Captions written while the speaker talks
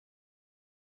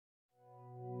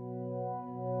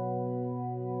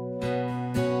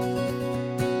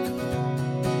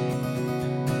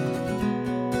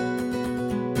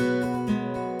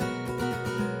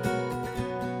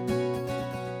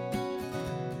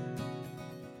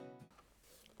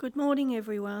Good morning,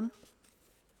 everyone.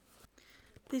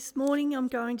 This morning I'm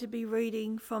going to be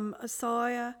reading from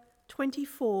Isaiah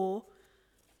 24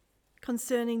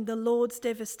 concerning the Lord's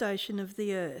devastation of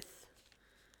the earth.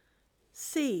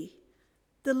 See,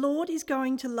 the Lord is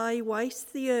going to lay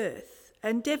waste the earth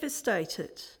and devastate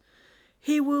it.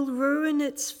 He will ruin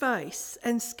its face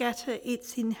and scatter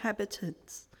its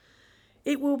inhabitants.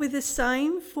 It will be the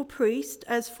same for priest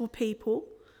as for people,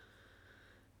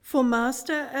 for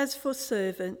master as for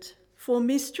servant, for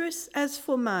mistress as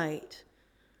for maid,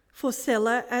 for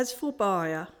seller as for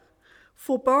buyer,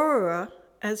 for borrower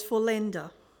as for lender,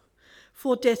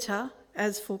 for debtor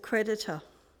as for creditor.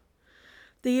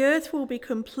 The earth will be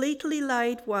completely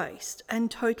laid waste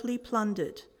and totally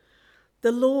plundered.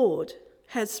 The Lord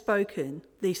has spoken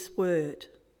this word.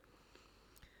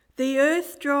 The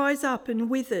earth dries up and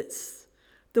withers.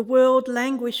 The world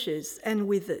languishes and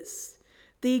withers.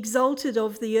 The exalted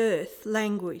of the earth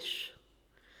languish.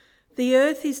 The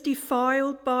earth is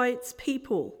defiled by its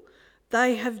people.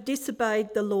 They have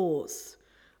disobeyed the laws,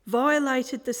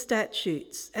 violated the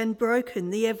statutes, and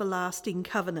broken the everlasting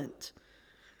covenant.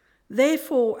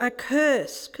 Therefore, a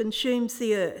curse consumes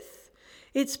the earth.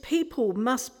 Its people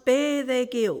must bear their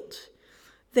guilt.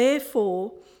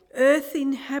 Therefore, earth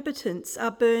inhabitants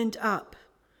are burned up,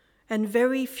 and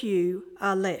very few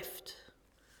are left.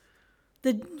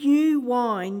 The new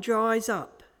wine dries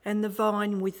up, and the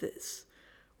vine withers.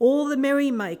 All the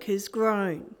merrymakers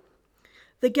groan.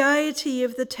 The gaiety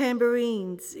of the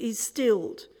tambourines is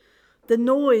stilled. The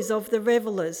noise of the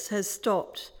revellers has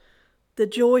stopped. The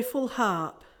joyful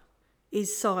harp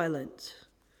is silent.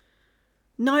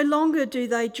 No longer do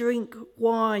they drink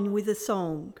wine with a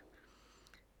song.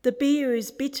 The beer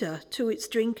is bitter to its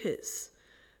drinkers.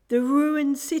 The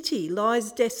ruined city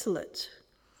lies desolate.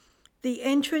 The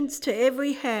entrance to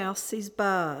every house is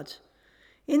barred.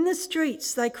 In the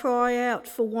streets they cry out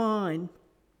for wine.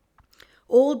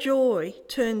 All joy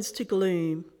turns to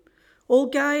gloom. All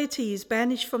gaiety is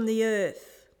banished from the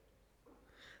earth.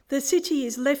 The city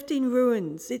is left in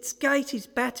ruins. Its gate is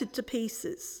battered to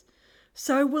pieces.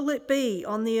 So will it be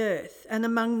on the earth and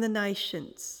among the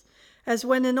nations, as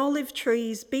when an olive tree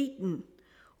is beaten,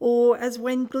 or as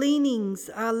when gleanings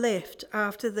are left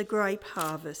after the grape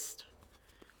harvest.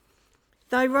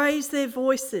 They raise their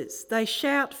voices, they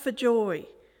shout for joy.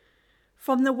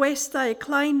 From the west they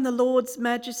acclaim the Lord's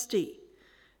majesty.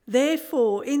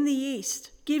 Therefore, in the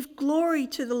east, give glory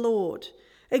to the Lord.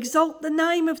 Exalt the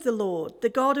name of the Lord, the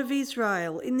God of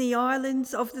Israel, in the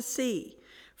islands of the sea.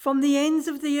 From the ends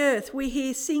of the earth we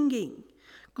hear singing,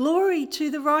 glory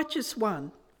to the righteous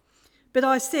one. But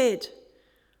I said,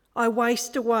 I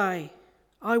waste away,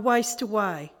 I waste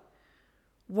away.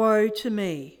 Woe to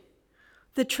me!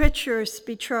 The treacherous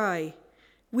betray.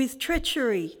 With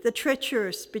treachery, the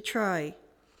treacherous betray.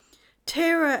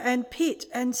 Terror and pit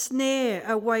and snare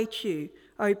await you,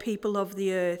 O people of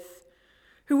the earth.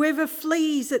 Whoever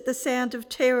flees at the sound of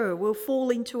terror will fall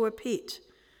into a pit.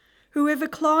 Whoever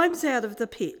climbs out of the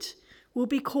pit will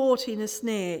be caught in a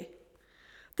snare.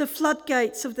 The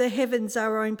floodgates of the heavens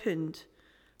are opened.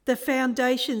 The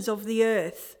foundations of the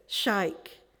earth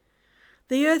shake.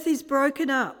 The earth is broken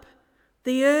up.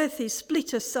 The earth is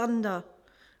split asunder.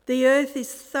 The earth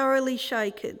is thoroughly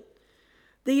shaken.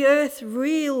 The earth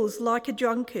reels like a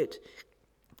drunkard.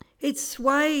 It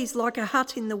sways like a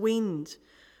hut in the wind.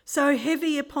 So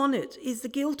heavy upon it is the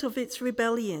guilt of its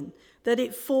rebellion that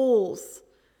it falls,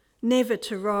 never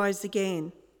to rise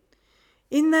again.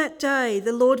 In that day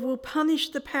the Lord will punish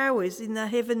the powers in the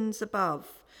heavens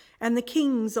above and the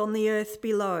kings on the earth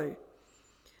below.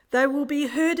 They will be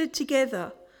herded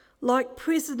together like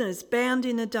prisoners bound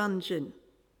in a dungeon.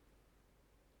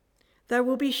 They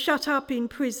will be shut up in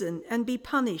prison and be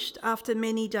punished after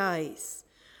many days.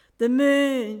 The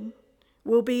moon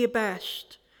will be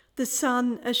abashed, the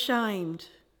sun ashamed.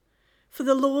 For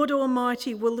the Lord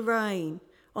Almighty will reign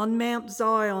on Mount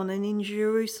Zion and in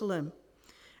Jerusalem,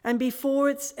 and before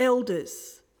its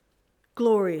elders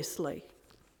gloriously.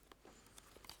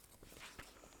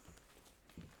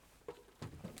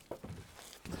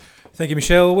 Thank you,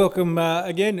 Michelle. Welcome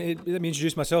again. Let me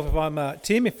introduce myself. If I'm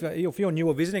Tim, if you're new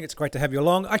or visiting, it's great to have you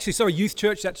along. Actually, sorry, Youth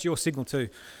Church, that's your signal too.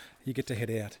 You get to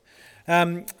head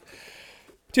out.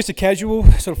 Just a casual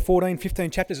sort of 14,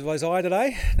 15 chapters of Isaiah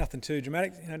today. Nothing too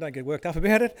dramatic. Don't get worked up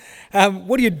about it.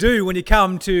 What do you do when you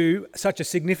come to such a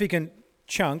significant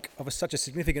chunk of such a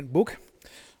significant book?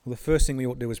 Well, the first thing we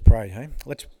ought to do is pray. Hey,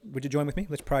 would you join with me?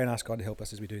 Let's pray and ask God to help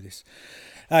us as we do this.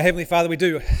 Heavenly Father, we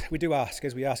do ask,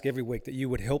 as we ask every week, that you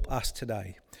would help us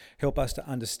today. Help us to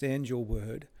understand your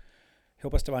word.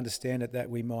 Help us to understand it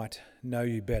that we might know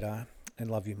you better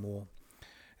and love you more.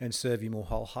 and serve you more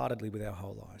wholeheartedly with our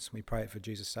whole lives. We pray it for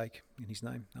Jesus' sake, in his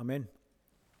name. Amen.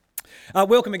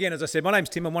 Welcome again, as I said. My name's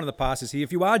Tim. I'm one of the pastors here.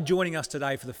 If you are joining us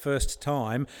today for the first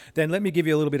time, then let me give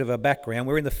you a little bit of a background.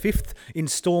 We're in the 5th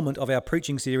instalment of our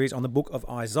preaching series on the book of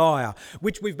Isaiah,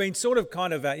 which we've been sort of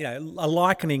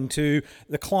likening to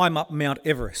the climb up Mount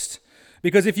Everest.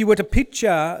 Because if you were to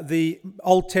picture the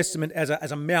Old Testament as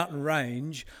a mountain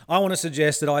range, I want to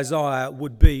suggest that Isaiah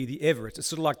would be the Everest. It's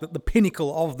sort of like the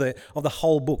pinnacle of the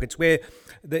whole book. It's where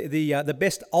the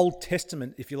best Old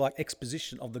Testament, if you like,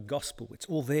 exposition of the gospel. It's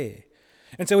all there.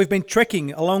 And so we've been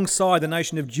trekking alongside the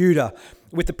nation of Judah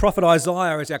with the prophet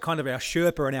Isaiah as our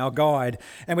Sherpa and our guide.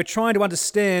 And we're trying to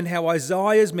understand how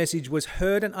Isaiah's message was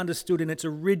heard and understood in its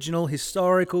original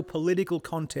historical, political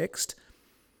context.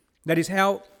 That is,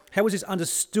 how was this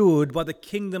understood by the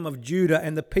kingdom of Judah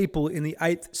and the people in the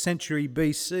 8th century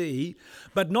BC?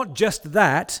 But not just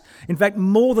that. In fact,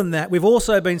 more than that, we've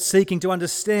also been seeking to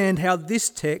understand how this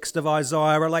text of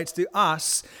Isaiah relates to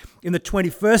us in the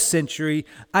 21st century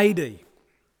AD.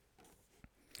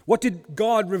 What did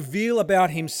God reveal about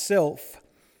himself,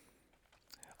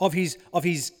 of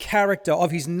his character, of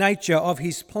his nature, of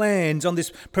his plans on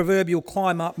this proverbial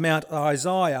climb up Mount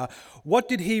Isaiah? What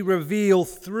did he reveal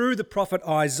through the prophet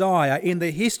Isaiah in the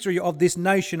history of this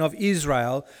nation of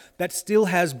Israel that still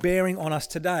has bearing on us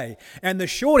today? And the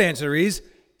short answer is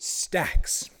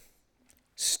stacks.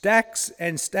 Stacks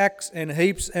and stacks and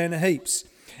heaps and heaps.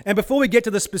 And before we get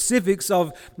to the specifics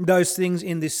of those things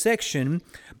in this section,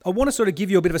 I want to sort of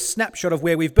give you a bit of a snapshot of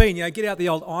where we've been. Get out the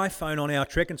old iPhone on our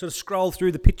trek and sort of scroll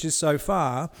through the pictures so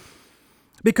far.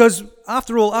 Because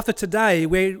after all, after today,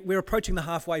 we're approaching the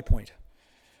halfway point.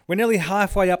 We're nearly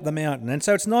halfway up the mountain. And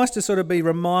so it's nice to sort of be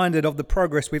reminded of the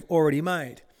progress we've already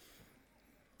made.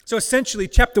 So essentially,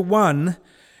 chapter 1,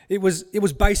 it was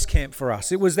base camp for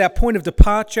us. It was our point of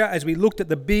departure as we looked at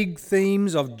the big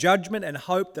themes of judgment and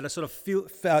hope that are sort of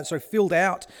filled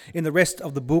out in the rest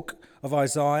of the book of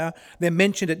Isaiah. They're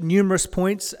mentioned at numerous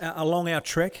points along our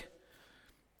trek.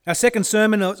 Our second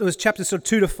sermon was chapters 2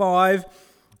 to 5,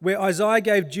 where Isaiah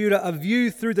gave Judah a view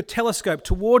through the telescope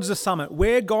towards the summit,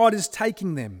 where God is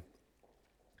taking them.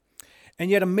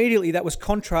 And yet immediately that was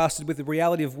contrasted with the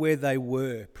reality of where they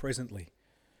were presently.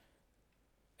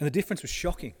 And the difference was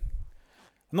shocking.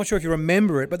 I'm not sure if you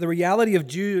remember it, but the reality of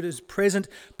Judah's present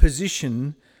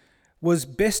position was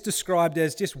best described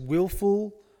as just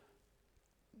willfully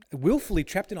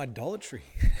trapped in idolatry.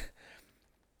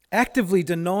 Actively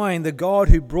denying the God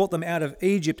who brought them out of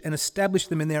Egypt and established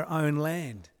them in their own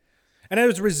land. And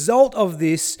as a result of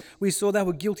this, we saw they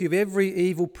were guilty of every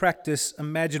evil practice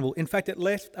imaginable. In fact, it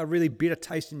left a really bitter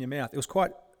taste in your mouth. It was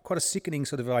quite a sickening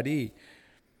sort of idea.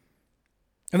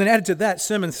 And then added to that,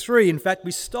 Sermon 3, in fact,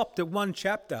 we stopped at one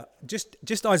chapter,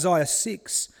 just Isaiah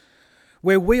 6,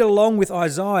 where we, along with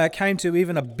Isaiah, came to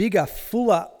even a bigger,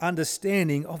 fuller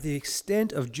understanding of the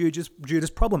extent of Judah's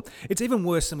problem. It's even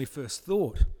worse than we first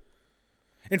thought.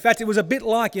 In fact, it was a bit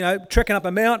like, trekking up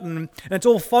a mountain and it's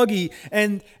all foggy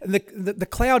and the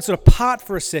clouds sort of part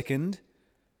for a second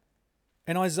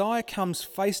and Isaiah comes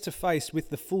face to face with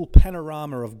the full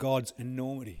panorama of God's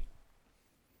enormity,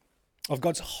 of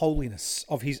God's holiness,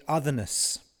 of his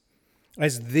otherness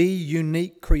as the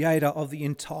unique creator of the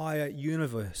entire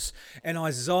universe. And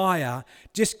Isaiah,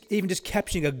 just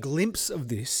capturing a glimpse of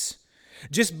this,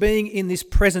 just being in this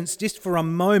presence just for a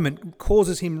moment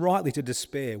causes him rightly to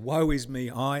despair. Woe is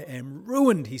me, I am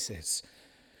ruined, he says.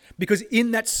 Because in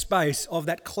that space of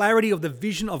that clarity of the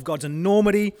vision of God's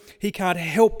enormity, he can't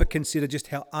help but consider just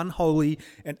how unholy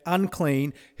and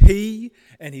unclean he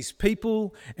and his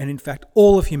people and in fact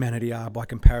all of humanity are by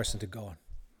comparison to God.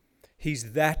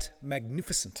 He's that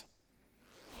magnificent.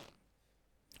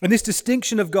 And this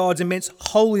distinction of God's immense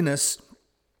holiness,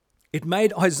 it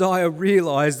made Isaiah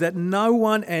realize that no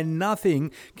one and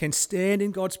nothing can stand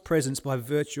in God's presence by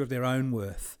virtue of their own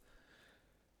worth,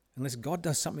 unless God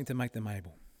does something to make them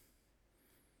able.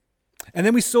 And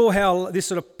then we saw how this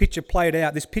sort of picture played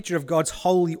out, this picture of God's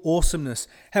holy awesomeness,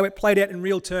 how it played out in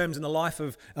real terms in the life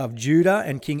of Judah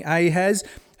and King Ahaz,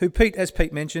 who, as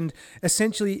Pete mentioned,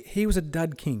 essentially he was a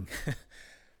dud king.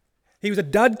 He was a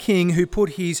dud king who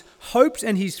put his hopes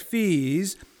and his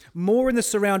fears more in the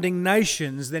surrounding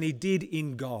nations than he did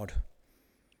in God.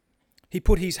 He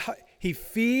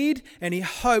feared and he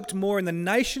hoped more in the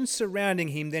nations surrounding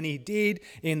him than he did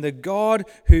in the God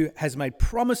who has made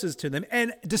promises to them.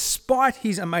 And despite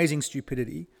his amazing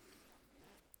stupidity,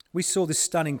 we saw this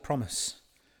stunning promise.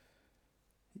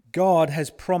 God has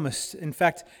promised, in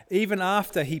fact, even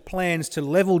after he plans to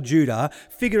level Judah,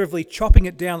 figuratively chopping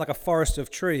it down like a forest of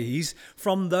trees,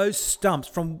 from those stumps,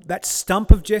 from that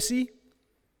stump of Jesse,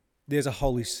 there's a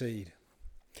holy seed.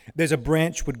 there's a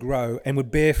branch would grow and would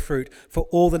bear fruit for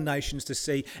all the nations to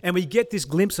see. And we get this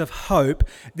glimpse of hope,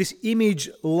 this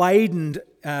image-laden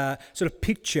sort of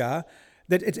picture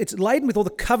that it's laden with all the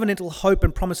covenantal hope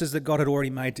and promises that God had already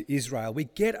made to Israel. We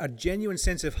get a genuine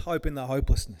sense of hope in the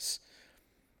hopelessness.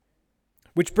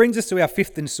 Which brings us to our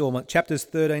fifth installment, chapters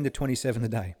 13 to 27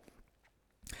 today.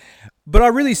 But I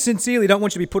really sincerely don't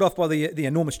want you to be put off by the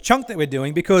enormous chunk that we're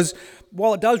doing, because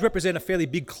while it does represent a fairly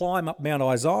big climb up Mount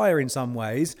Isaiah in some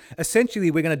ways, essentially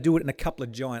we're going to do it in a couple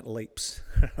of giant leaps.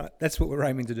 That's what we're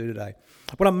aiming to do today.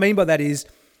 What I mean by that is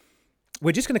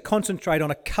we're just going to concentrate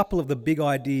on a couple of the big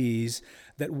ideas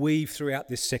that weave throughout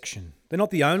this section. They're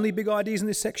not the only big ideas in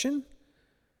this section.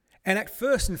 And at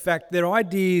first, in fact, they're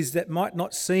ideas that might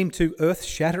not seem too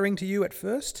earth-shattering to you at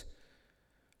first.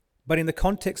 But in the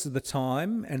context of the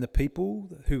time and the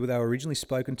people who they were originally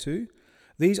spoken to,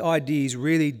 these ideas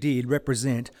really did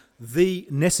represent the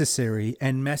necessary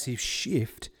and massive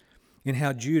shift in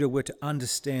how Judah were to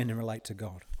understand and relate to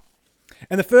God.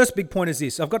 And the first big point is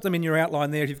this. I've got them in your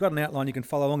outline there. If you've got an outline, you can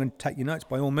follow along and take your notes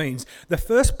by all means. The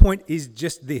first point is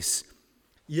just this.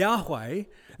 Yahweh,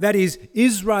 that is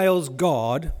Israel's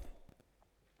God,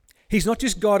 he's not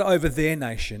just God over their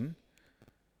nation,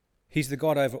 he's the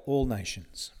God over all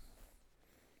nations.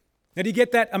 Now, do you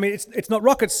get that? I mean, it's not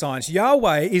rocket science.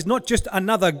 Yahweh is not just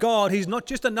another God. He's not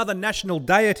just another national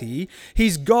deity.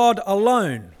 He's God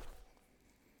alone.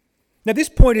 Now, this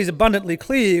point is abundantly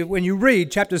clear when you read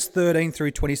chapters 13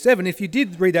 through 27. If you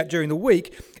did read that during the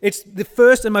week, it's the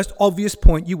first and most obvious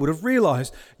point you would have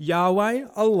realised. Yahweh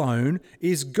alone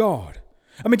is God.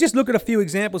 I mean, just look at a few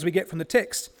examples we get from the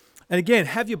text. And again,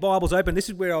 have your Bibles open. This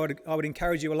is where I would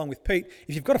encourage you, along with Pete,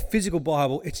 if you've got a physical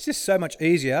Bible, it's just so much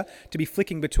easier to be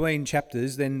flicking between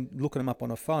chapters than looking them up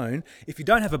on a phone. If you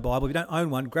don't have a Bible, if you don't own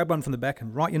one, grab one from the back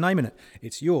and write your name in it.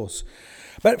 It's yours.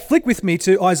 But flick with me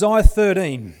to Isaiah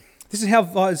 13. This is how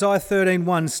Isaiah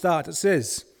 13:1 starts. It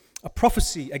says, a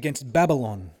prophecy against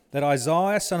Babylon that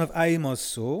Isaiah, son of Amos,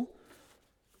 saw.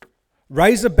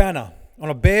 Raise a banner on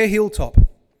a bare hilltop.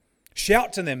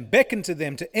 Shout to them, beckon to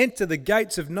them to enter the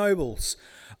gates of nobles.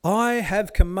 I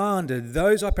have commanded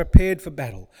those I prepared for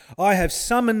battle. I have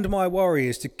summoned my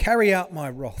warriors to carry out my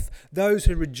wrath, those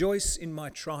who rejoice in my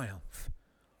triumph.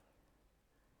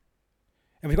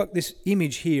 And we've got this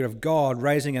image here of God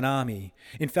raising an army.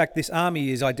 In fact, this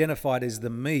army is identified as the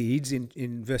Medes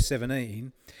in verse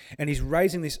 17, and he's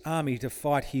raising this army to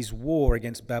fight his war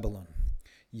against Babylon.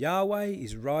 Yahweh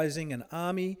is rising an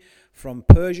army from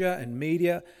Persia and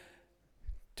Media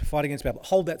to fight against Babylon.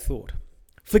 Hold that thought.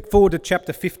 Flick forward to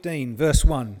chapter 15, verse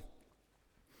 1.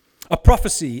 A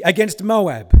prophecy against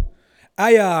Moab.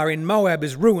 Ar in Moab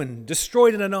is ruined,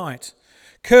 destroyed in a night.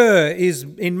 Kir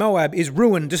in Moab is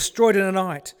ruined, destroyed in a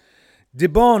night.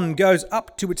 Dibon goes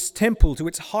up to its temple, to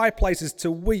its high places to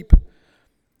weep.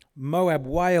 Moab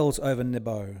wails over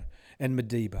Nebo and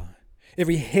Medeba.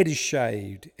 Every head is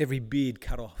shaved, every beard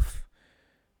cut off.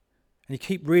 And you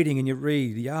keep reading and you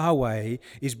read, Yahweh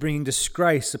is bringing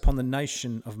disgrace upon the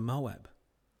nation of Moab.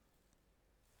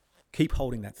 Keep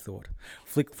holding that thought.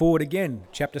 Flick forward again,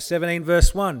 chapter 17,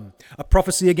 verse 1. A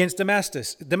prophecy against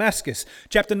Damascus.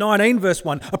 Chapter 19, verse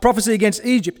 1. A prophecy against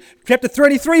Egypt. Chapter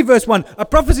 33, verse 1. A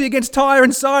prophecy against Tyre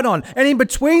and Sidon. And in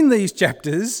between these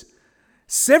chapters,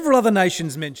 several other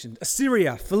nations mentioned.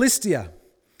 Assyria, Philistia.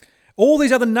 All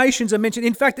these other nations are mentioned.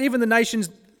 In fact, even the nations,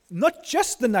 not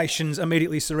just the nations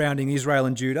immediately surrounding Israel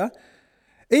and Judah,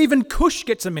 even Cush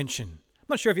gets a mention. I'm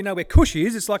not sure if you know where Cush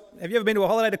is. It's like, have you ever been to a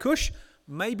holiday to Cush?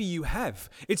 Maybe you have.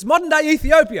 It's modern-day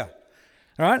Ethiopia.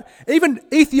 All right? Even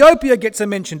Ethiopia gets a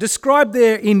mention, described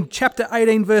there in chapter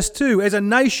 18, verse 2, as a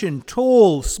nation,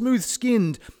 tall,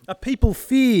 smooth-skinned, a people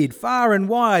feared far and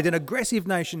wide, an aggressive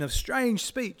nation of strange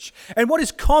speech. And what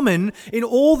is common in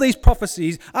all these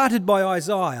prophecies uttered by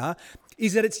Isaiah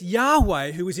is that it's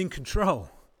Yahweh who is in control.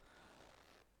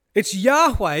 It's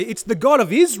Yahweh, it's the God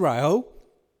of Israel.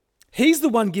 He's the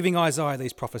one giving Isaiah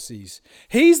these prophecies.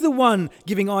 He's the one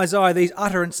giving Isaiah these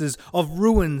utterances of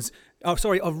ruin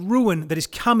that is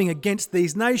coming against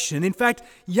these nations. In fact,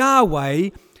 Yahweh,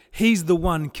 he's the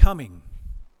one coming.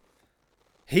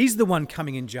 He's the one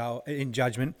coming in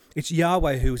judgment. It's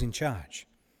Yahweh who's in charge.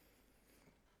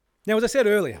 Now, as I said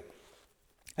earlier,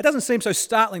 it doesn't seem so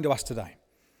startling to us today.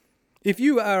 If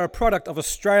you are a product of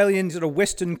Australian sort of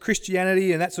Western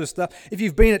Christianity and that sort of stuff, if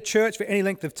you've been at church for any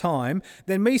length of time,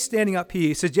 then me standing up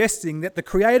here suggesting that the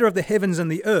creator of the heavens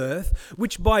and the earth,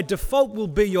 which by default will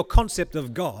be your concept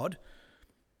of God,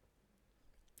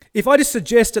 if I just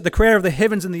suggest that the creator of the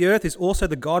heavens and the earth is also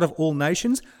the God of all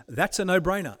nations, that's a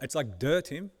no-brainer. It's like, duh,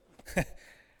 Tim.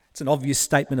 It's an obvious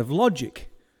statement of logic.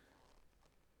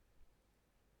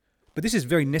 But this is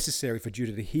very necessary for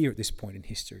Judah to hear at this point in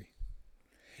history.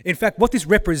 In fact, what this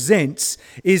represents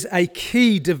is a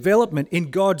key development in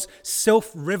God's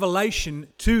self-revelation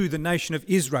to the nation of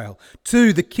Israel,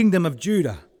 to the kingdom of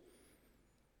Judah.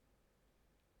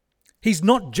 He's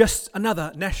not just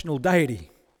another national deity.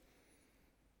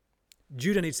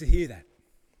 Judah needs to hear that.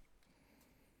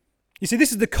 You see,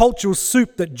 this is the cultural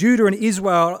soup that Judah and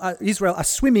Israel are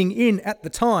swimming in at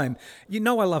the time. You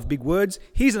know I love big words.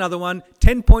 Here's another one.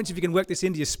 10 points if you can work this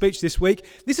into your speech this week.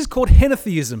 This is called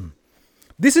henotheism.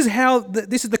 This is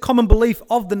the common belief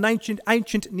of the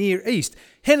ancient Near East.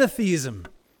 Henotheism.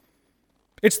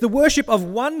 It's the worship of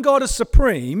one God as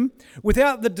supreme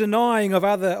without the denying of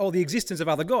other or the existence of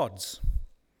other gods.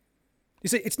 You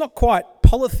see, it's not quite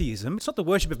polytheism. It's not the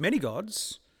worship of many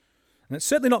gods. And it's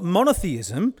certainly not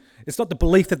monotheism. It's not the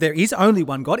belief that there is only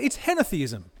one God. It's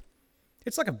henotheism.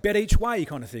 It's like a bet each way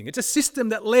kind of thing. It's a system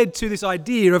that led to this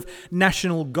idea of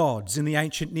national gods in the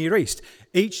ancient Near East.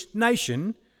 Each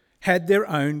nation had their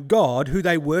own God who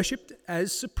they worshipped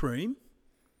as supreme,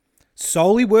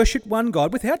 solely worshipped one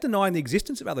God without denying the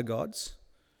existence of other gods.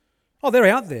 Oh, they're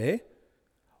out there.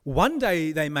 One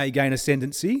day they may gain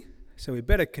ascendancy, so we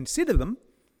better consider them.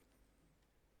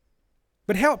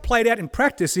 But how it played out in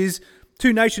practice is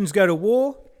two nations go to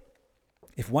war.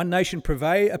 If one nation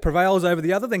prevails over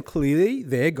the other, then clearly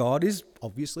their God is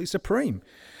obviously supreme.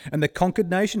 And the conquered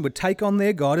nation would take on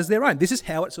their God as their own. This is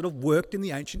how it sort of worked in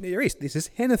the ancient Near East. This is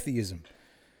henotheism.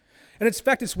 And in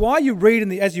fact, it's why you read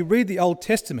as you read the Old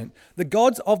Testament, the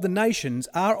gods of the nations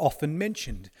are often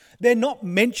mentioned. They're not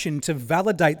mentioned to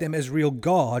validate them as real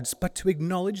gods, but to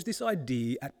acknowledge this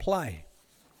idea at play.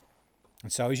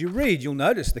 And so as you read, you'll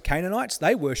notice the Canaanites,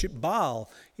 they worship Baal.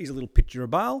 Here's a little picture of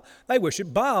Baal. They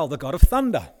worship Baal, the god of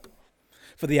thunder.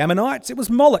 For the Ammonites, it was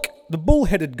Moloch, the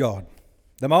bull-headed god.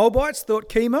 The Moabites thought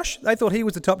Chemosh, they thought he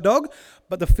was the top dog,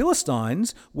 but the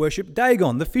Philistines worshipped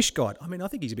Dagon, the fish god. I mean, I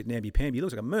think he's a bit namby-pamby. He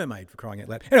looks like a mermaid, for crying out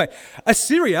loud. Anyway,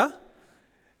 Assyria,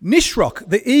 Nisroch,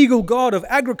 the eagle god of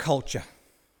agriculture.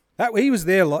 He was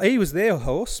their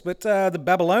horse, but the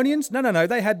Babylonians, no,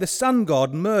 they had the sun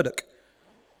god Marduk.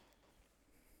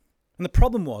 And the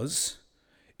problem was,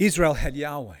 Israel had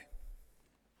Yahweh.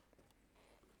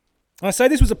 And I say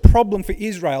this was a problem for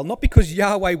Israel, not because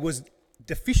Yahweh was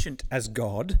deficient as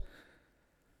God,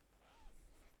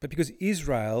 but because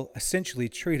Israel essentially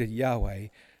treated Yahweh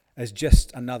as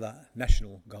just another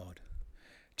national God,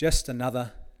 just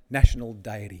another national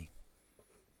deity.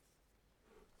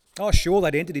 Oh, sure,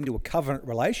 they'd entered into a covenant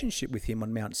relationship with him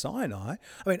on Mount Sinai.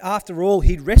 I mean, after all,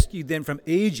 he'd rescued them from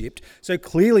Egypt, so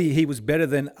clearly he was better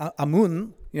than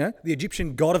Amun, the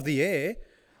Egyptian god of the air.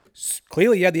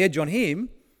 Clearly he had the edge on him.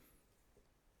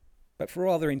 But for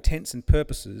all other intents and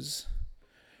purposes,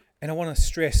 and I want to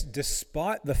stress,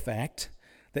 despite the fact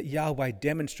that Yahweh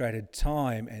demonstrated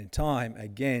time and time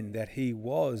again that he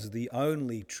was the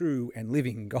only true and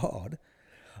living God,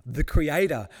 the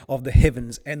creator of the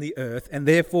heavens and the earth, and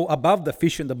therefore above the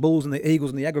fish and the bulls and the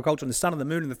eagles and the agriculture and the sun and the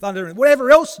moon and the thunder and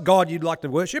whatever else God you'd like to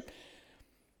worship.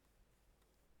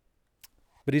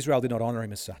 But Israel did not honour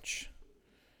him as such.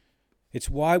 It's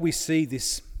why we see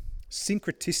this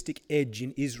syncretistic edge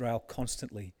in Israel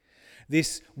constantly.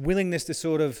 This willingness to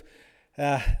sort of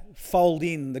fold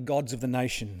in the gods of the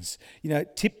nations,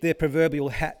 tip their proverbial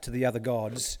hat to the other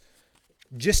gods,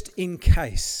 just in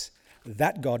case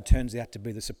that God turns out to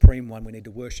be the supreme one we need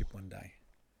to worship one day.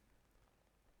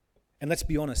 And let's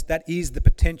be honest, that is the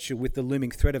potential with the looming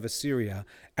threat of Assyria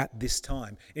at this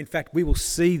time. In fact, we will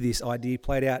see this idea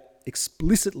played out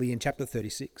explicitly in chapter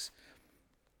 36.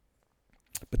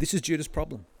 But this is Judah's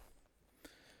problem.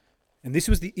 And this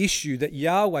was the issue that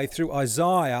Yahweh, through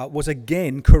Isaiah, was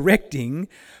again correcting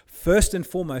first and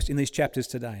foremost in these chapters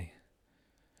today.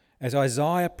 As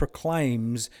Isaiah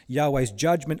proclaims Yahweh's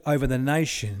judgment over the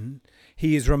nation,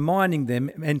 he is reminding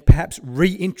them and perhaps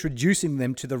reintroducing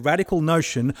them to the radical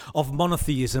notion of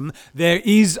monotheism. There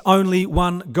is only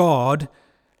one God,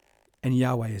 and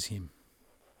Yahweh is him.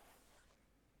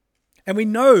 And we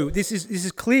know this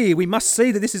is clear. We must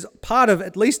see that this is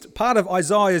at least part of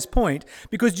Isaiah's point,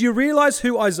 because do you realize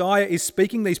who Isaiah is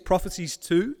speaking these prophecies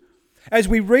to? As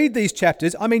we read these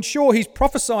chapters, I mean, sure, he's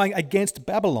prophesying against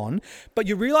Babylon, but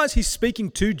you realize he's speaking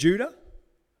to Judah?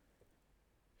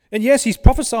 And yes, he's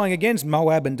prophesying against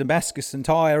Moab and Damascus and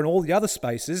Tyre and all the other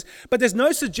spaces, but there's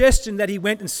no suggestion that he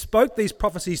went and spoke these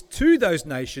prophecies to those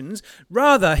nations.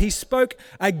 Rather, he spoke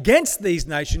against these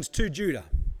nations to Judah.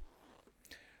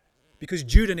 Because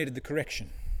Judah needed the correction.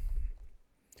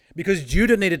 Because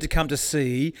Judah needed to come to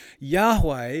see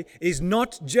Yahweh is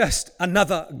not just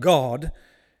another God,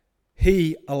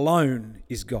 he alone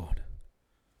is God.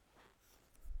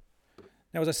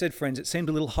 Now, as I said, friends, it seemed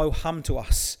a little ho-hum to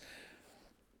us.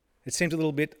 It seemed a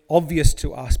little bit obvious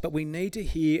to us, but we need to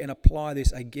hear and apply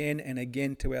this again and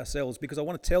again to ourselves, because I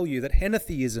want to tell you that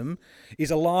henotheism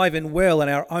is alive and well in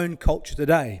our own culture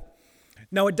today.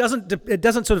 No, it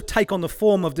doesn't sort of take on the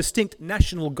form of distinct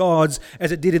national gods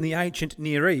as it did in the ancient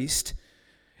Near East.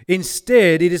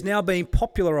 Instead, it is now being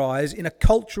popularized in a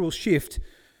cultural shift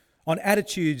on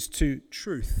attitudes to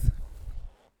truth.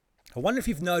 I wonder if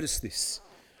you've noticed this.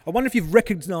 I wonder if you've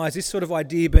recognised this sort of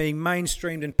idea being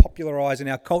mainstreamed and popularised in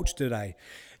our culture today.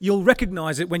 You'll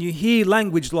recognise it when you hear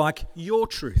language like your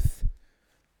truth,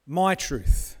 my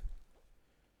truth.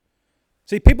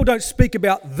 See, people don't speak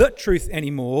about the truth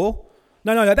anymore.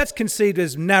 No, that's conceived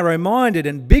as narrow-minded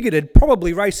and bigoted,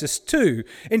 probably racist too.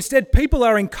 Instead, people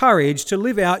are encouraged to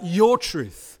live out your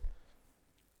truth.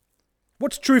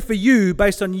 What's true for you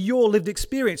based on your lived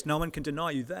experience? No one can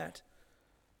deny you that.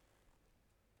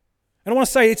 And I want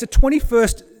to say it's a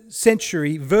 21st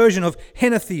century version of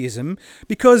henotheism,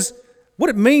 because what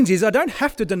it means is I don't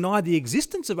have to deny the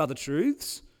existence of other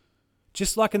truths.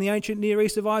 Just like in the ancient Near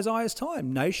East of Isaiah's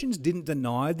time, nations didn't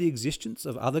deny the existence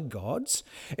of other gods.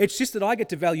 It's just that I get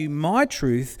to value my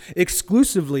truth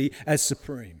exclusively as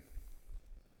supreme.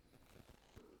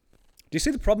 Do you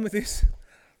see the problem with this?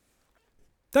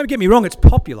 Don't get me wrong, it's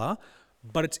popular,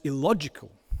 but it's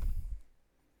illogical.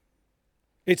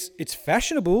 It's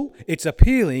fashionable, it's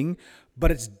appealing,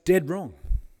 but it's dead wrong.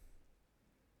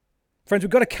 Friends,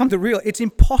 we've got to come to realize it's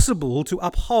impossible to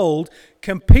uphold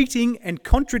competing and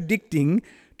contradicting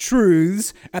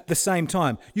truths at the same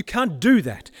time. You can't do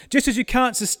that. Just as you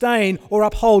can't sustain or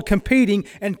uphold competing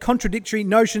and contradictory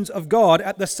notions of God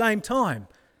at the same time.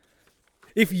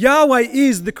 If Yahweh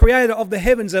is the creator of the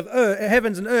heavens and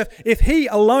earth, if he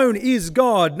alone is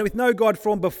God, with no God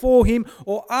formed before him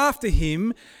or after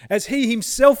him, as he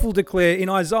himself will declare in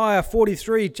Isaiah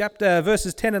 43, chapter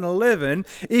verses 10 and 11,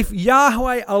 if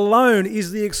Yahweh alone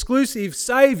is the exclusive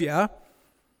Saviour,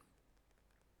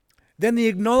 then the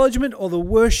acknowledgement or the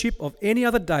worship of any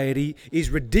other deity is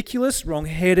ridiculous,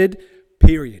 wrong-headed,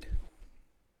 period.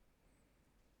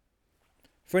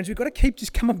 Friends, we've got to keep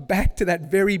just coming back to that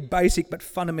very basic but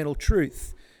fundamental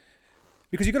truth,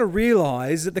 because you've got to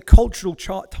realise that the cultural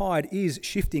tide is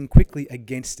shifting quickly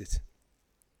against it.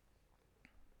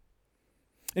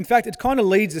 In fact, it kind of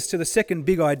leads us to the second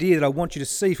big idea that I want you to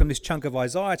see from this chunk of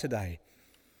Isaiah today.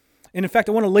 And in fact,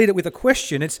 I want to lead it with a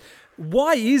question. It's,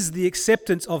 why is the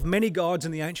acceptance of many gods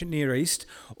in the ancient Near East,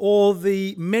 or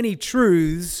the many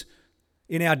truths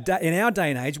in our day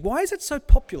and age, why is it so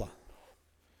popular?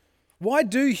 Why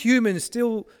do humans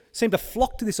still seem to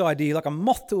flock to this idea like a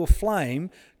moth to a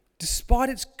flame, despite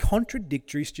its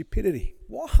contradictory stupidity?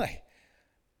 Why?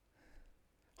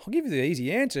 I'll give you the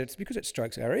easy answer. It's because it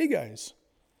strokes our egos.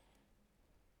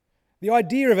 The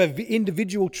idea of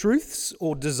individual truths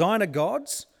or designer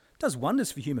gods does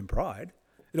wonders for human pride.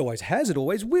 It always has, it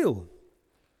always will.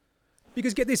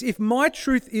 Because get this, if my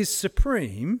truth is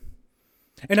supreme,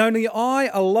 and only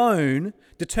I alone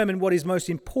determine what is most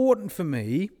important for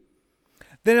me,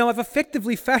 then I've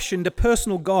effectively fashioned a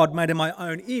personal God made in my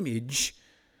own image.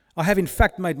 I have in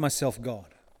fact made myself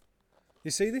God. You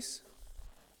see this?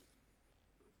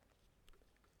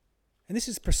 And this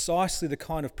is precisely the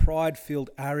kind of pride-filled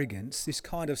arrogance, this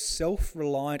kind of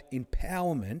self-reliant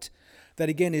empowerment that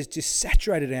again is just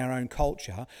saturated in our own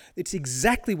culture. It's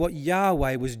exactly what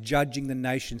Yahweh was judging the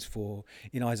nations for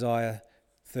in Isaiah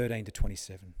 13 to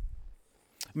 27.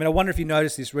 I mean, I wonder if you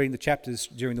noticed this reading the chapters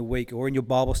during the week or in your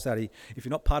Bible study. If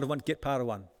you're not part of one, get part of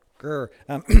one.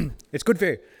 It's good for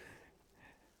you.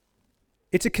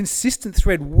 It's a consistent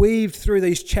thread weaved through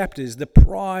these chapters, the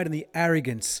pride and the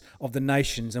arrogance of the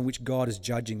nations in which God is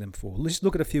judging them for. Let's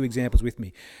look at a few examples with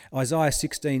me. Isaiah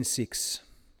 16:6,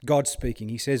 God speaking.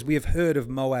 He says, "We have heard of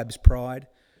Moab's pride,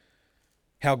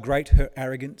 how great her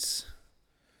arrogance,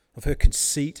 of her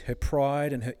conceit, her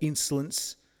pride and her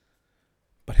insolence,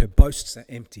 but her boasts are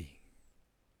empty."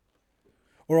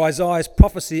 Or Isaiah's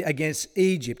prophecy against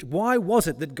Egypt. Why was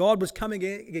it that God was coming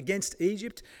against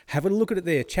Egypt? Have a look at it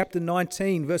there, chapter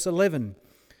 19, verse 11.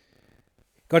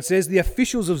 God says, "The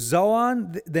officials of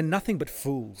Zoan, they're nothing but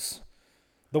fools.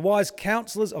 The wise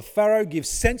counselors of Pharaoh give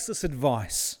senseless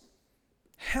advice.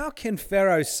 How can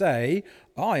Pharaoh say,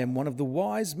 'I am one of the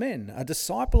wise men, a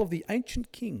disciple of the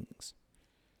ancient kings'?"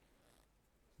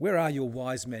 Where are your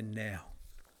wise men now?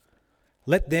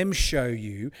 Let them show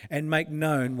you and make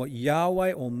known what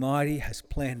Yahweh Almighty has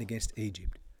planned against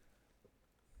Egypt.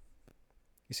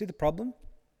 You see the problem?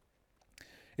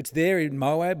 It's there in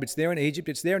Moab, it's there in Egypt,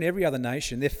 it's there in every other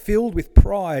nation. They're filled with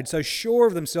pride, so sure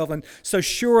of themselves and so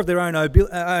sure of their own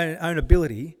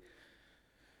ability.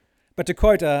 But to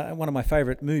quote one of my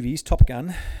favourite movies, Top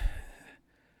Gun,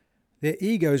 their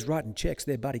ego's writing checks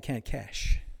their buddy can't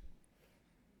cash.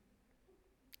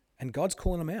 And God's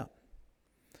calling them out.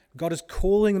 God is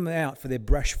calling them out for their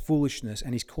brash foolishness,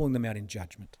 and he's calling them out in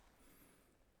judgment.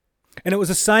 And it was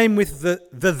the same with the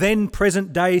then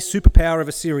present day superpower of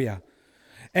Assyria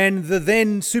and the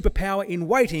then superpower in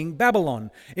waiting, Babylon.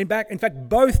 In fact,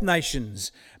 both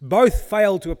nations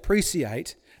failed to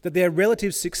appreciate that their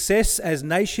relative success as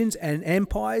nations and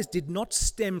empires did not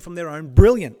stem from their own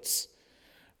brilliance,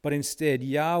 but instead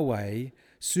Yahweh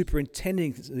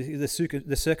superintending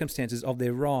the circumstances of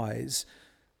their rise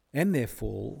and their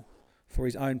fall for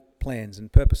his own plans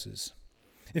and purposes.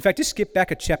 In fact, just skip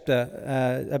back a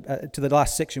chapter to the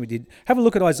last section we did. Have a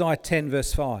look at Isaiah 10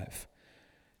 verse 5.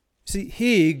 See,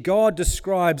 here God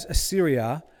describes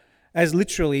Assyria as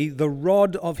literally the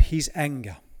rod of his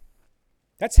anger.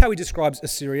 That's how he describes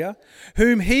Assyria,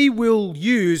 whom he will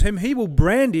use, whom he will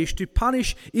brandish to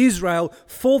punish Israel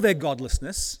for their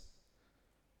godlessness.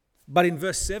 But in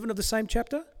verse 7 of the same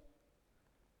chapter,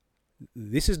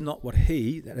 this is not what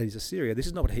that is Assyria, this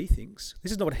is not what he thinks.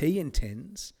 This is not what he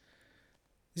intends.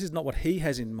 This is not what he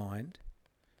has in mind.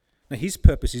 Now, his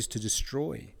purpose is to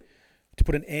destroy, to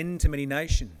put an end to many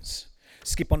nations.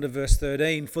 Skip on to verse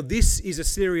 13. For this is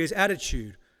Assyria's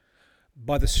attitude.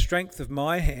 By the strength of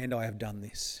my hand I have done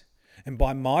this, and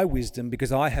by my wisdom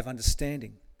because I have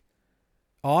understanding.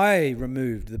 I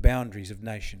removed the boundaries of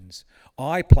nations.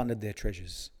 I plundered their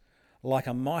treasures. Like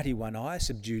a mighty one, I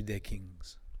subdued their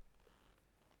kings.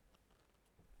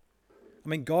 I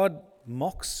mean, God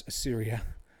mocks Assyria,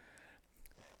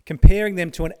 comparing them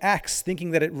to an axe,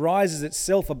 thinking that it rises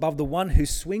itself above the one who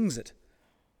swings it.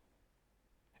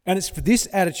 And it's for this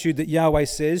attitude that Yahweh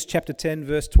says, chapter 10,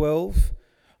 verse 12,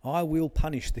 I will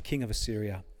punish the king of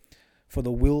Assyria for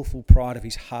the willful pride of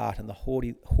his heart and the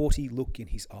haughty look in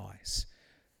his eyes.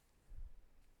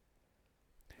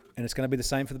 And it's going to be the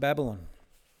same for the Babylon.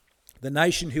 The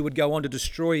nation who would go on to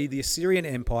destroy the Assyrian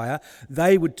Empire,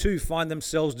 they would too find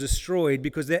themselves destroyed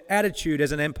because their attitude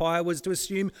as an empire was to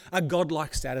assume a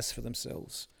godlike status for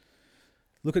themselves.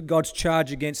 Look at God's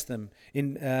charge against them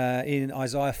in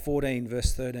Isaiah 14,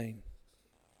 verse 13.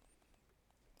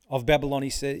 Of Babylon, he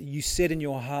said, you said in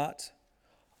your heart,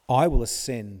 I will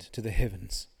ascend to the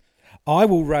heavens. I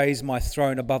will raise my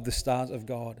throne above the stars of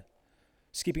God.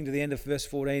 Skipping to the end of verse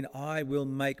 14, I will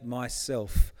make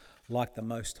myself like the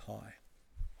Most High.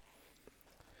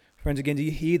 Friends, again, do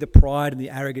you hear the pride and the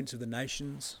arrogance of the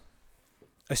nations?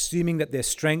 Assuming that their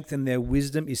strength and their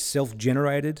wisdom is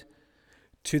self-generated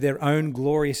to their own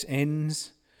glorious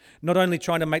ends, not only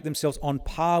trying to make themselves on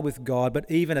par with God, but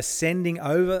even ascending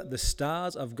over the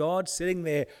stars of God, setting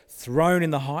their throne in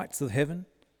the heights of heaven.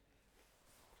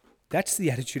 That's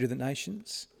the attitude of the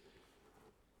nations.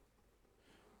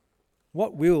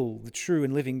 What will the true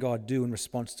and living God do in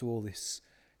response to all this?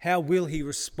 How will he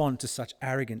respond to such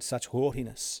arrogance, such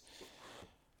haughtiness?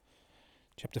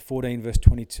 Chapter 14, verse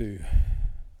 22.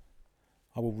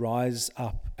 I will rise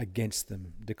up against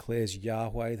them, declares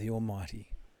Yahweh the Almighty.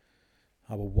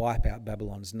 I will wipe out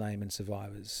Babylon's name and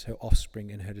survivors, her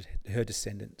offspring and her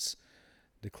descendants,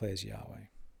 declares Yahweh.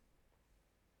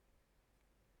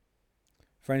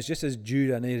 Friends, just as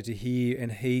Judah needed to hear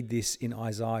and heed this in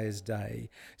Isaiah's day,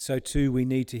 so too we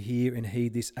need to hear and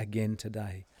heed this again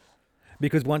today.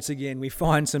 Because once again, we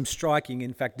find some striking,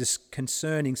 in fact,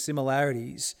 disconcerting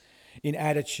similarities in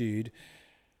attitude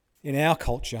in our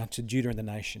culture to Judah and the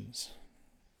nations.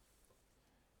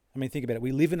 I mean, think about it.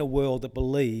 We live in a world that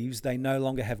believes they no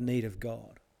longer have need of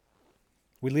God.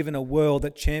 We live in a world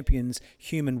that champions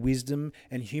human wisdom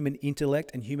and human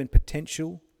intellect and human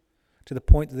potential to the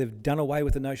point that they've done away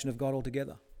with the notion of God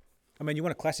altogether. I mean, you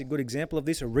want a classic good example of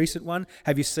this, a recent one?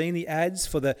 Have you seen the ads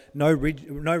for the No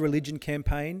Religion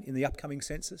campaign in the upcoming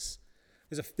census?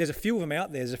 There's a few of them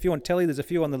out there. There's a few on telly. There's a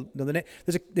few on the net.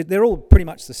 They're all pretty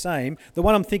much the same. The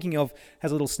one I'm thinking of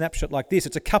has a little snapshot like this.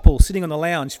 It's a couple sitting on the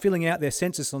lounge filling out their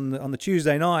census on the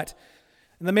Tuesday night.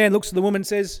 And the man looks at the woman and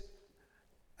says,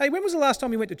 hey, when was the last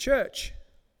time you went to church?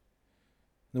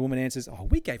 And the woman answers, oh,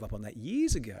 we gave up on that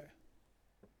years ago.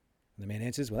 And the man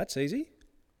answers, well, that's easy.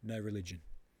 No religion.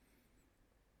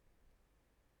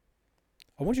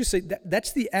 I want you to see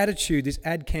that's the attitude this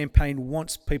ad campaign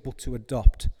wants people to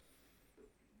adopt.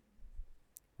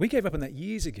 We gave up on that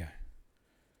years ago.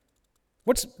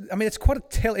 It's quite a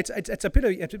tell. It's a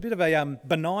bit of a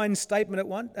benign statement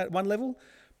at one level,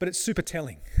 but it's super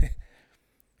telling.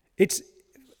 It's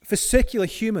for secular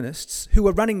humanists who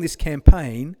are running this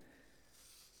campaign.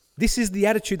 This is the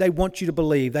attitude they want you to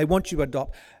believe. They want you to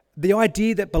adopt the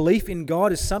idea that belief in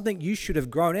God is something you should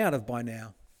have grown out of by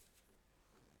now.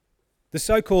 The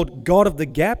so-called God of the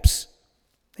gaps,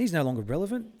 he's no longer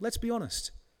relevant. Let's be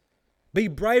honest. Be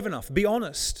brave enough. Be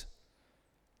honest.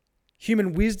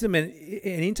 Human wisdom and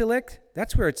intellect,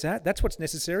 that's where it's at. That's what's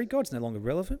necessary. God's no longer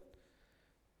relevant.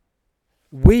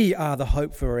 We are the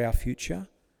hope for our future.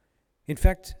 In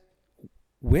fact,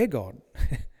 we're God.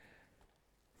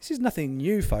 This is nothing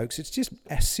new, folks. It's just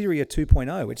Assyria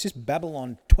 2.0. It's just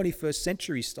Babylon 21st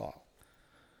century style.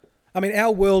 I mean,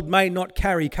 our world may not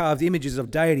carry carved images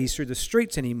of deities through the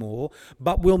streets anymore,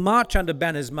 but will march under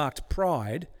banners marked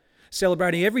pride,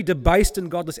 celebrating every debased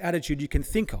and godless attitude you can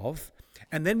think of,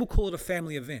 and then we'll call it a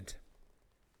family event.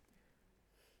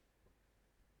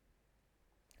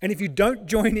 And if you don't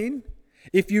join in,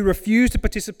 if you refuse to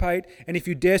participate, and if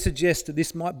you dare suggest that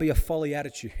this might be a folly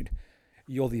attitude,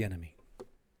 you're the enemy.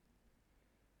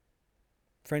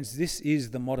 Friends, this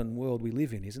is the modern world we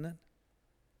live in, isn't it?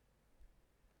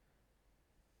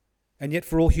 And yet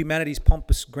for all humanity's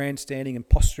pompous grandstanding and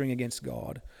posturing against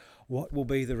God, what will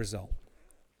be the result?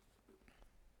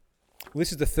 Well,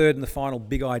 this is the third and the final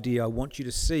big idea I want you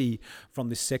to see from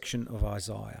this section of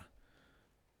Isaiah.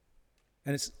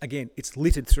 And it's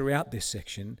littered throughout this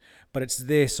section, but it's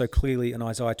there so clearly in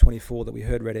Isaiah 24 that we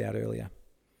heard read out earlier.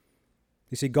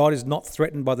 You see, God is not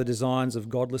threatened by the designs of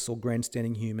godless or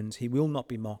grandstanding humans. He will not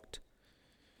be mocked.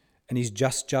 And his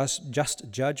just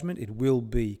judgment, it will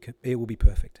be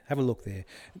perfect. Have a look there.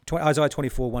 Isaiah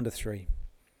 24, 1-3.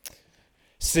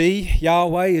 See,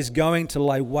 Yahweh is going to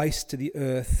lay waste to the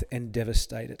earth and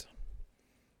devastate it.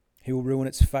 He will ruin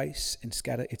its face and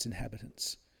scatter its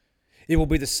inhabitants. It will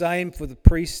be the same for the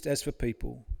priest as for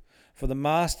people, for the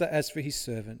master as for his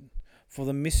servant, for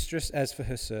the mistress as for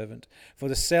her servant, for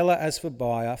the seller as for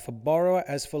buyer, for borrower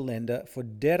as for lender, for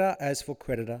debtor as for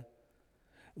creditor.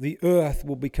 The earth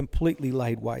will be completely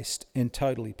laid waste and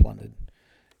totally plundered.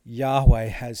 Yahweh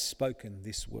has spoken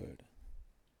this word.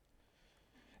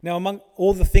 Now, among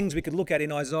all the things we could look at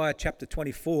in Isaiah chapter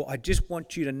 24, I just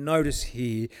want you to notice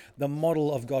here the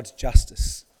model of God's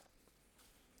justice.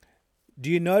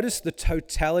 Do you notice the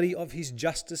totality of his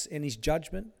justice and his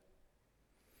judgment?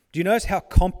 Do you notice how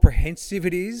comprehensive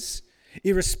it is,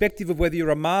 irrespective of whether you're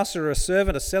a master or a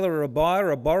servant, a seller or a buyer,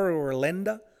 or a borrower or a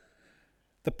lender?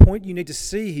 The point you need to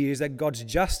see here is that God's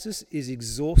justice is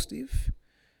exhaustive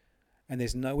and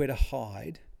there's nowhere to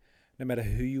hide, no matter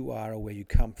who you are or where you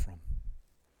come from.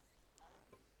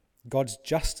 God's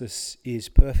justice is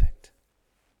perfect.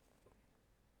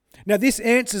 Now, this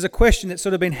answers a question that's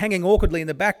sort of been hanging awkwardly in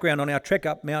the background on our trek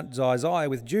up Mount Zion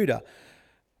with Judah,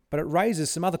 but it raises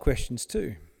some other questions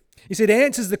too. You see, it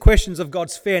answers the questions of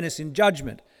God's fairness in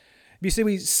judgment. You see,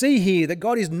 we see here that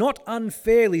God is not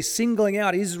unfairly singling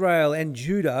out Israel and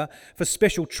Judah for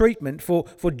special treatment, for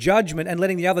judgment, and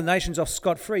letting the other nations off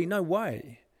scot-free. No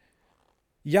way.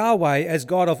 Yahweh, as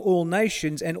God of all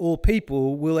nations and all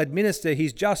people, will administer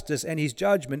his justice and his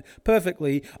judgment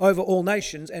perfectly over all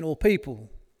nations and all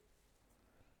people.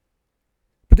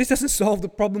 But this doesn't solve the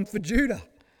problem for Judah.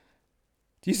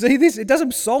 Do you see this? It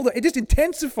doesn't solve it. It just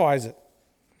intensifies it.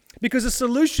 Because the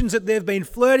solutions that they've been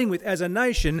flirting with as a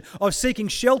nation of seeking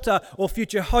shelter or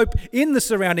future hope in the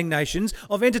surrounding nations,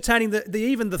 of entertaining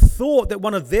even the thought that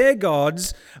one of their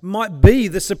gods might be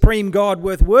the supreme God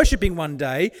worth worshipping one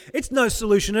day, it's no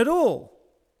solution at all.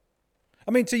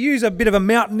 I mean, to use a bit of a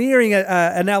mountaineering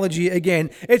analogy again,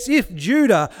 it's if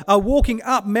Judah are walking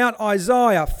up Mount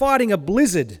Isaiah fighting a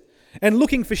blizzard and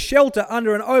looking for shelter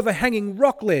under an overhanging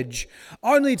rock ledge,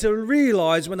 only to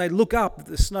realise when they look up that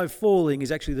the snow falling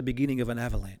is actually the beginning of an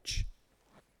avalanche.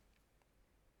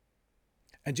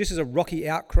 And just as a rocky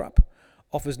outcrop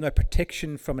offers no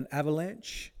protection from an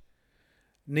avalanche,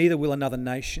 neither will another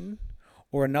nation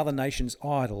or another nation's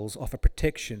idols offer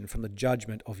protection from the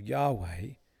judgment of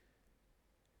Yahweh,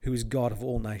 who is God of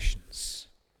all nations.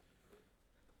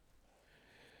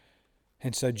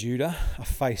 And so Judah are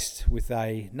faced with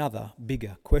another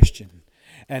bigger question.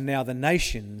 And now the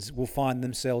nations will find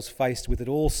themselves faced with it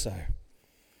also.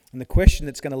 And the question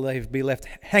that's going to be left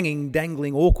hanging,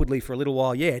 dangling awkwardly for a little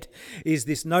while yet is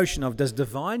this notion of, does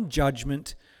divine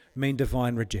judgment mean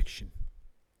divine rejection?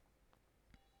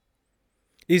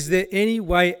 Is there any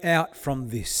way out from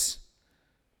this?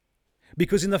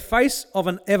 Because in the face of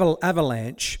an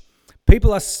avalanche,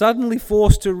 people are suddenly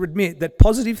forced to admit that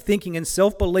positive thinking and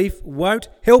self-belief won't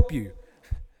help you.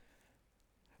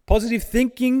 Positive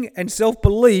thinking and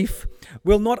self-belief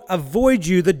will not avoid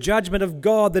you the judgment of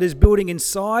God that is building in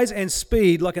size and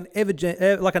speed like an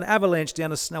avalanche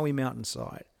down a snowy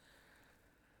mountainside.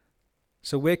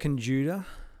 So where can Judah,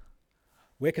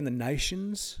 where can the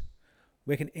nations,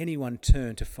 where can anyone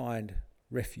turn to find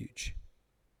refuge?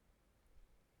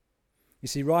 You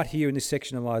see, right here in this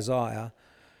section of Isaiah,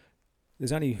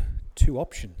 there's only two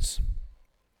options.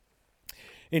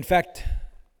 In fact,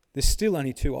 there's still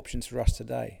only two options for us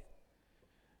today.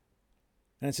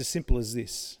 And it's as simple as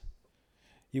this.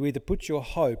 You either put your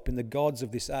hope in the gods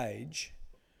of this age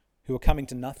who are coming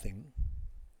to nothing,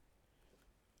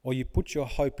 or you put your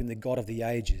hope in the God of the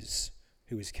ages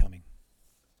who is coming.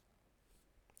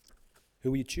 Who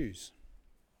will you choose?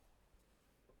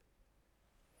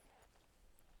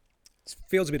 It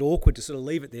feels a bit awkward to sort of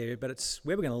leave it there, but it's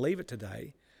where we're going to leave it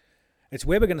today. It's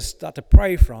where we're going to start to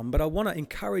pray from, but I want to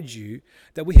encourage you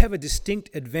that we have a distinct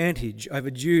advantage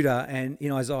over Judah and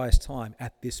in Isaiah's time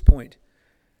at this point.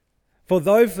 For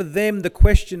though for them the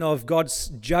question of God's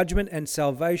judgment and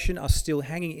salvation are still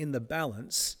hanging in the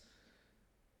balance,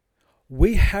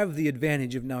 we have the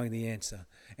advantage of knowing the answer,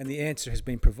 and the answer has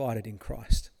been provided in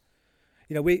Christ.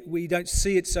 You know, we don't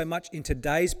see it so much in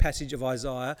today's passage of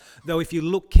Isaiah, though if you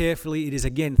look carefully, it is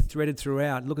again threaded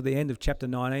throughout. Look at the end of chapter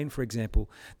 19, for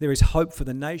example. There is hope for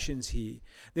the nations here.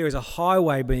 There is a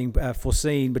highway being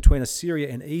foreseen between Assyria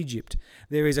and Egypt.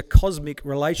 There is a cosmic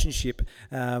relationship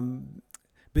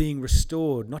being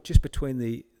restored, not just between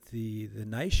the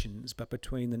nations, but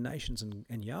between the nations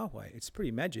and Yahweh. It's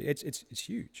pretty magic. It's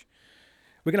huge.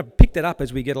 We're going to pick that up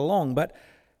as we get along, but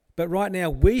right now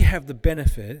we have the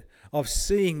benefit of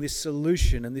seeing this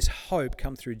solution and this hope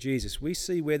come through Jesus. We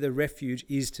see where the refuge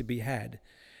is to be had,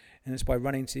 and it's by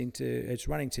running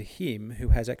to Him who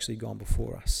has actually gone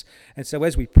before us. And so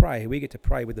as we pray, we get to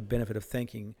pray with the benefit of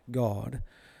thanking God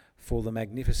for the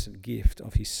magnificent gift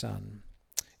of His Son,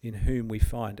 in whom we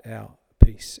find our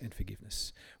peace and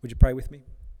forgiveness. Would you pray with me?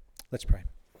 Let's pray.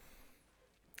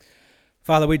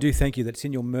 Father, we do thank You that it's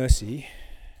in Your mercy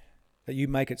that You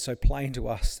make it so plain to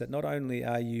us that not only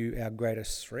are You our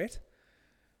greatest threat,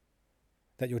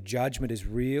 that Your judgment is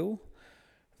real,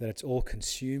 that it's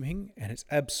all-consuming and it's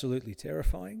absolutely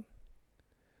terrifying,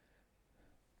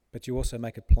 but You also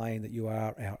make it plain that You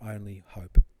are our only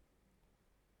hope.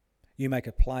 You make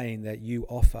it plain that You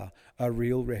offer a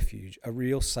real refuge, a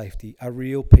real safety, a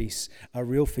real peace, a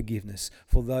real forgiveness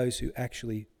for those who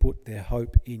actually put their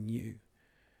hope in You.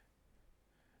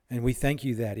 And we thank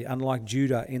You that, unlike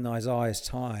Judah in Isaiah's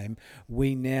time,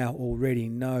 we now already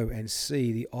know and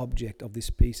see the object of this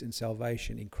peace and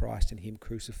salvation in Christ and Him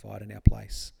crucified in our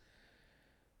place.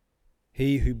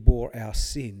 He who bore our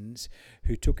sins,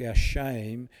 who took our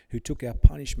shame, who took our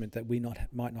punishment that we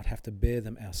might not have to bear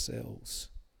them ourselves.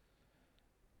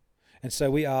 And so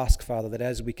we ask, Father, that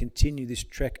as we continue this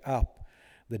trek up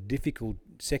the difficult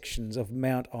sections of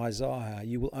Mount Isaiah,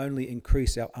 You will only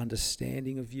increase our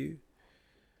understanding of You,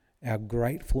 our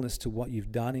gratefulness to what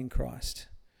You've done in Christ,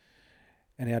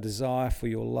 and our desire for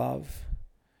Your love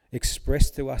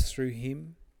expressed to us through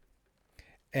Him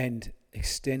and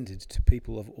extended to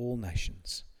people of all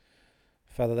nations.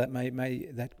 Father, that may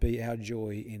that be our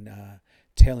joy in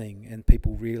telling and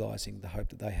people realising the hope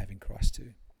that they have in Christ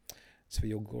too. It's for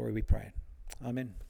Your glory we pray. Amen.